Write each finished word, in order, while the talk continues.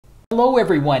Hello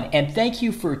everyone, and thank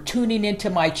you for tuning into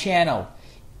my channel.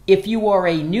 If you are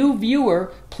a new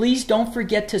viewer, please don't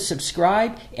forget to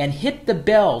subscribe and hit the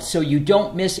bell so you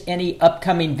don't miss any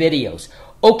upcoming videos.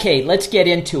 Okay, let's get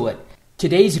into it.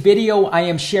 Today's video I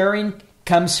am sharing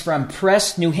comes from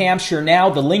Press, New Hampshire Now.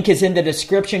 The link is in the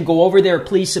description. Go over there,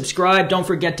 please subscribe. Don't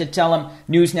forget to tell them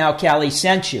News Now Cali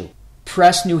sent you.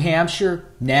 Press, New Hampshire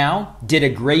Now did a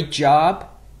great job.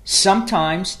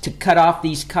 Sometimes, to cut off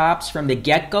these cops from the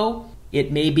get-go,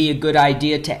 it may be a good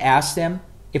idea to ask them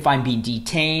if I'm being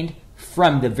detained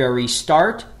from the very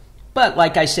start. But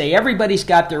like I say, everybody's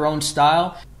got their own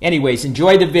style. Anyways,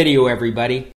 enjoy the video,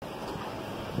 everybody.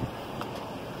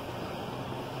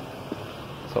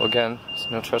 So again,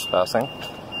 it's no trespassing.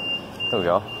 There we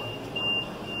go.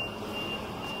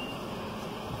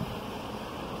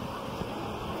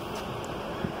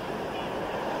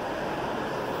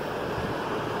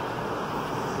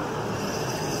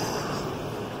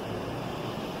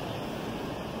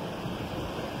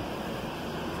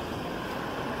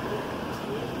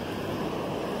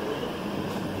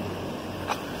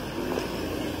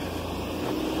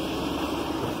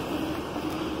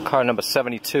 Car number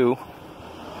 72.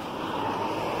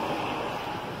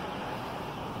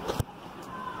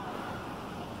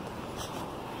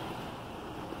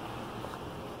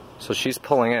 So she's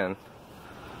pulling in.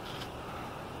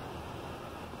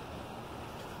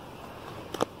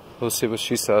 We'll see what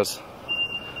she says.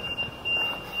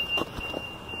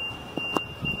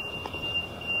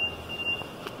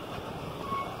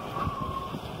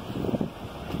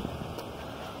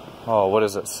 Oh, what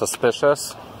is it?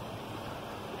 Suspicious?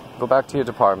 Go back to your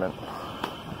department.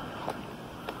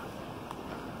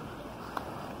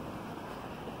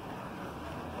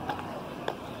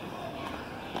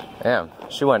 Damn,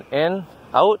 she went in,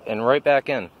 out, and right back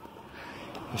in.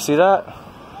 You see that?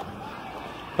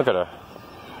 Look at her.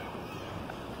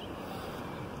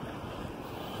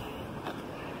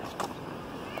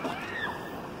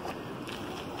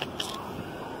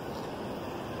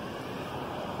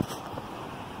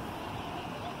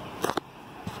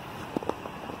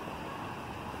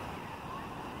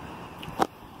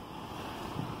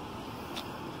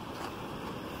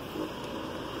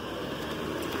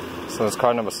 So it's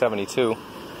car number 72.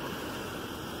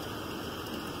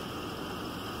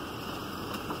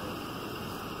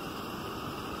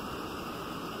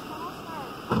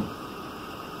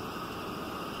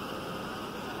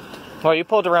 Well, you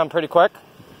pulled around pretty quick.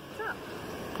 Sure.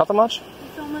 Nothing much. You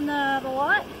filming the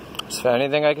lot? Just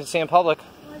anything I can see in public.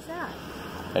 What is that?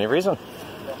 Any reason?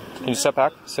 Can you step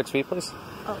back 6 feet, please?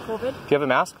 Oh, COVID? Do you have a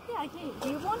mask? Yeah, I do. Do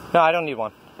you have one? No, I don't need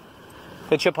one.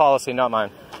 It's your policy, not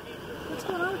mine. What's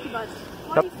going on with you guys?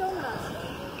 Why are you filming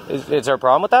us? Is there a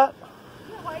problem with that?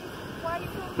 Yeah, why are you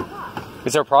filming the lot?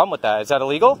 Is there a problem with that? Is that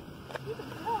illegal? You can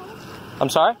film. I'm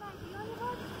sorry? Can I do your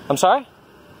lot? I'm sorry? Can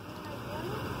I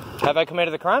film? Have I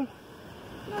committed a crime?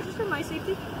 No, just for my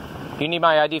safety. You need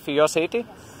my ID for your safety? Yes.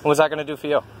 What's that going to do for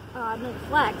you? No, the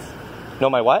flags. No,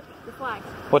 my what? The flags.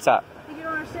 What's that? I think you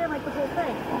don't understand, like, the whole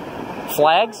thing.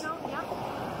 Flags? No, yeah.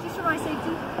 Just for my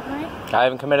safety, right? I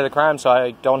haven't committed a crime, so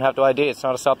I don't have to ID. It's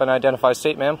not a stop and identify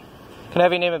state, ma'am. Can I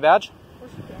have your name and badge? Of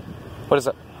course you can. What is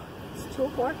it? It's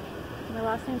 204. My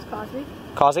last name's Cosby.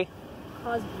 Cosby?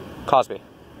 Cosby. Cosby.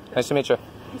 Nice to meet you.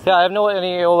 Yeah, I have no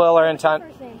any ill will or intent.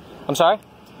 What's your first name? I'm sorry?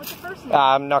 What's your first name?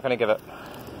 I'm not going to give it.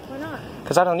 Why not?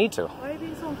 Because I don't need to. Why are you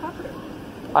being so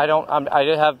uncooperative? I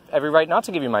have every right not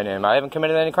to give you my name. I haven't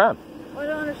committed any crime. Well, I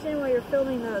don't understand why you're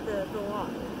filming the law.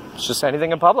 It's just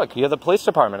anything in public. You're the police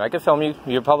department. I could film you.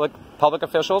 You're public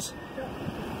officials.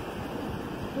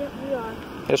 Yep, we are.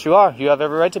 Yes, you are. You have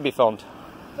every right to be filmed.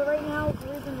 But right now, the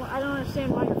reason why, I don't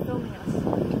understand why you're filming us.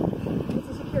 It's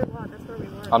a secure lot. That's where we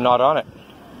were. I'm not on it.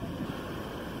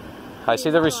 I see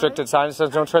the restricted sign that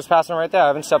says no trespassing right there. I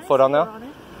haven't stepped foot on there.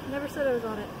 Never said I was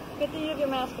on it. Good thing you have your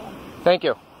mask on. Thank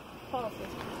you. Policy.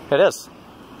 It is.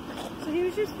 So he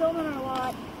was just filming our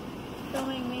lot,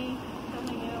 filming me,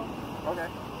 filming you. Okay,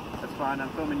 that's fine. I'm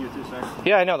filming you too, sir.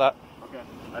 Yeah, I know that. Okay,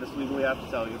 I just legally have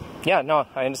to tell you. Yeah, no,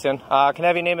 I understand. Can I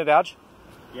have your name and badge?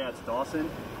 Yeah, it's Dawson,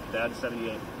 Dad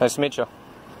 78. Nice to meet you.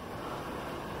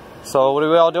 So, what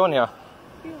are we all doing here?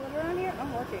 Do you live around here?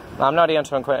 I'm working. I'm not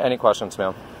answering any questions,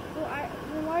 ma'am. Well,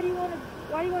 why do you want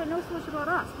to know so much about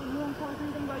us? You won't tell us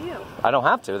anything about you. I don't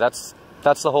have to. That's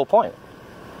the whole point.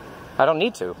 I don't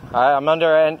need to. I'm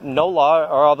under no law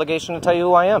or obligation to tell you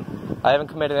who I am. I haven't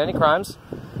committed any crimes.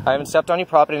 I haven't stepped on your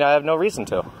property, and I have no reason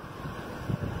to.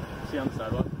 Is he on the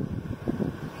sidewalk?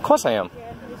 Of course I am.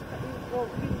 Yeah, he was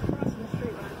crossing the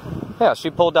street when I pulled up. Yeah, she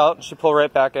pulled out, and she pulled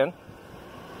right back in.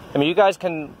 I mean, you guys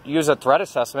can use a threat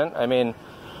assessment. I mean,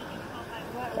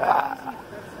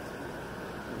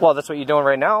 Well, that's what you're doing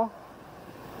right now.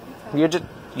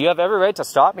 You have every right to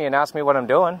stop me and ask me what I'm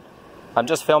doing. I'm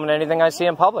just filming anything I see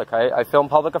in public. I film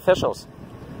public officials.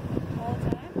 All the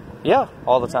time? Yeah,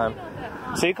 all the time.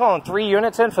 So you're calling 3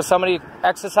 units in for somebody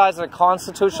exercising a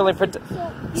constitutionally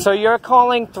So you're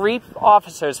calling 3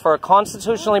 officers for a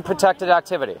constitutionally protected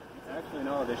activity? Actually,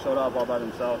 no. They showed up all by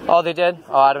themselves. Oh, they did?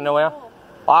 Oh, out of nowhere?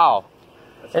 Wow.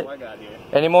 That's how I got here.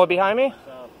 Any more behind me?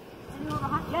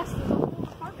 Yes, there's a whole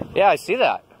apartment. Yeah, I see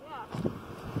that. Yeah.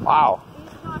 Wow.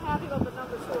 He's not happy about the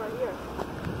numbers who are here.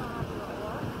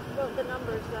 About the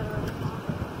numbers that are on the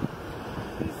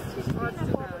office. He's being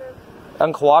uncooperative.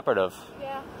 Uncooperative?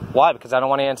 Yeah. Why? Because I don't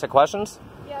want to answer questions?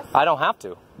 Yes. I don't have to.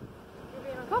 You're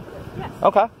being uncooperative. Yes.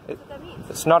 Okay. That's what that means.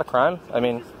 It's not a crime. I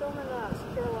mean, Just filming a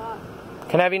secure lot.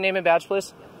 can I have your name and badge,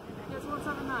 please? Yes,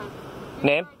 179.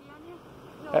 Name?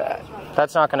 No, that's right.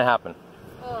 That's not going to happen.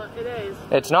 Oh, it is.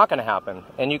 It's not going to happen.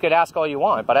 And you could ask all you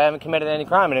want, but I haven't committed any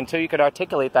crime. And until you could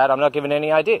articulate that, I'm not giving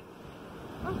any ID.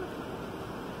 Okay.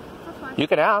 That's fine. You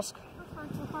can ask. That's fine.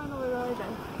 We'll find a way right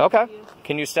then. Okay.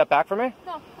 Can you step back from me?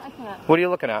 No, I can't. What are you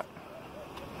looking at?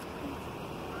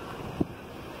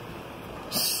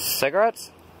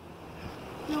 Cigarettes?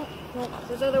 No, no.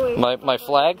 There's other ways. My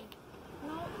flag?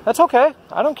 No. That's okay.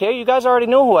 I don't care. You guys already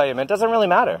know who I am. It doesn't really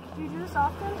matter. Do you do this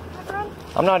often, my friend?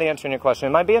 I'm not answering your question.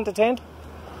 Am I being detained?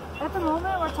 At the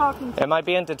moment, we're talking to Am I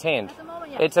being detained? At the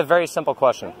moment, yeah. It's a very simple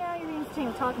question. Right now, you're being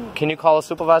detained, talking to me. Can you call a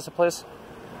supervisor, please?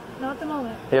 Not at the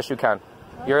moment. Yes, you can.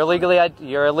 You're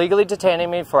illegally detaining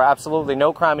me for absolutely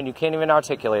no crime, and you can't even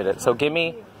articulate it. So give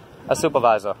me a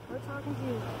supervisor. We're talking to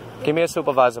you. Give me a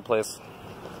supervisor, please.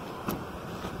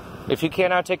 If you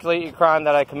can't articulate your crime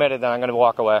that I committed, then I'm going to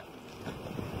walk away.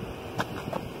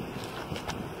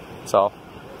 So,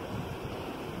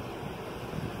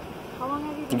 How long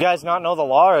have you you been? guys not know the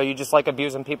law, or are you just like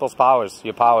abusing people's powers,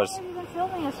 your powers? How long have you been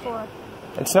filming us for?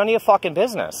 It's none of your fucking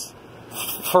business.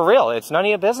 For real, it's none of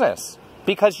your business.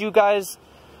 Because you guys,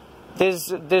 there's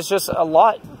just a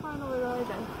lot. We'll find a way right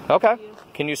then. Okay.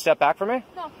 Can you step back from me?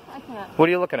 No, I can't. What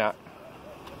are you looking at?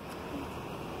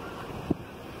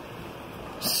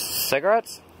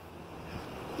 Cigarettes?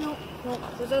 No, no.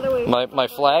 There's other ways. My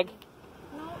flag?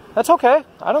 No. That's okay.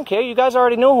 I don't care. You guys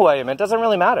already know who I am. It doesn't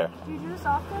really matter. Do you do this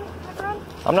often, my friend?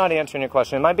 I'm not answering your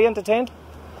question. Am I being detained?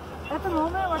 At the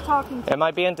moment, we're talking to Am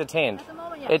I being detained? At the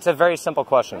moment, yeah. It's a very simple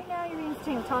question. Right now, you're being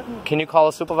detained, talking to me. Can you call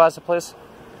a supervisor, please?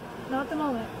 Not at the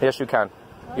moment. Yes, you can.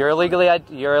 You're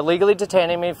illegally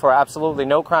detaining me for absolutely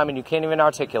no crime, and you can't even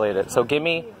articulate it. So give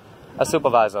me a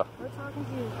supervisor. We're talking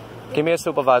to you. Give me a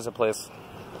supervisor, please.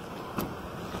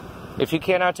 If you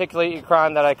can't articulate your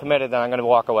crime that I committed, then I'm going to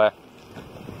walk away.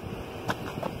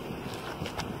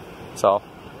 So,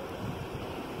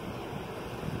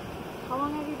 How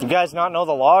long have you you been? guys not know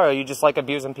the law, or are you just like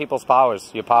abusing people's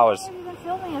powers, your powers? How long have you been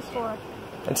filming us for?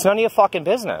 It's none of your fucking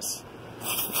business.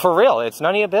 For real, it's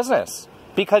none of your business.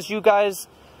 Because you guys,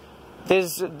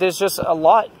 there's just a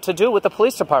lot to do with the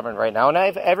police department right now, and I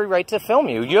have every right to film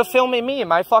you. You're filming me.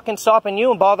 Am I fucking stopping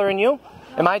you and bothering you?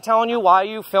 Am I telling you why are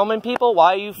you filming people?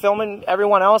 Why are you filming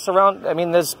everyone else around? I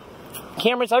mean, there's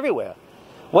cameras everywhere.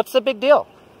 What's the big deal?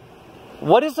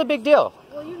 What is the big deal?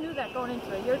 Well, you knew that going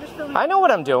into it. You're just filming. I know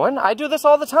what I'm doing. I do this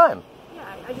all the time. Yeah,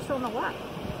 I just don't know why.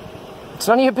 It's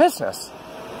none of your business.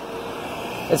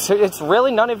 It's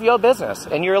really none of your business.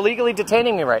 And you're illegally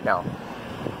detaining me right now.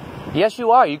 Yes,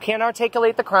 you are. You can't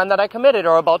articulate the crime that I committed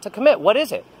or about to commit. What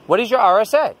is it? What is your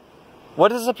RSA?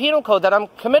 What is the penal code that I'm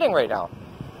committing right now?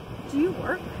 Do you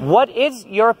work? What is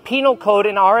your penal code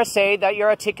in RSA that you're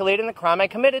articulating the crime I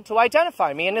committed to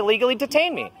identify me and illegally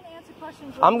detain me?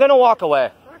 I'm going to walk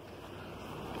away.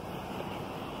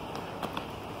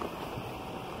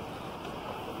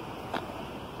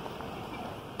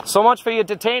 So much for your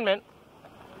detainment.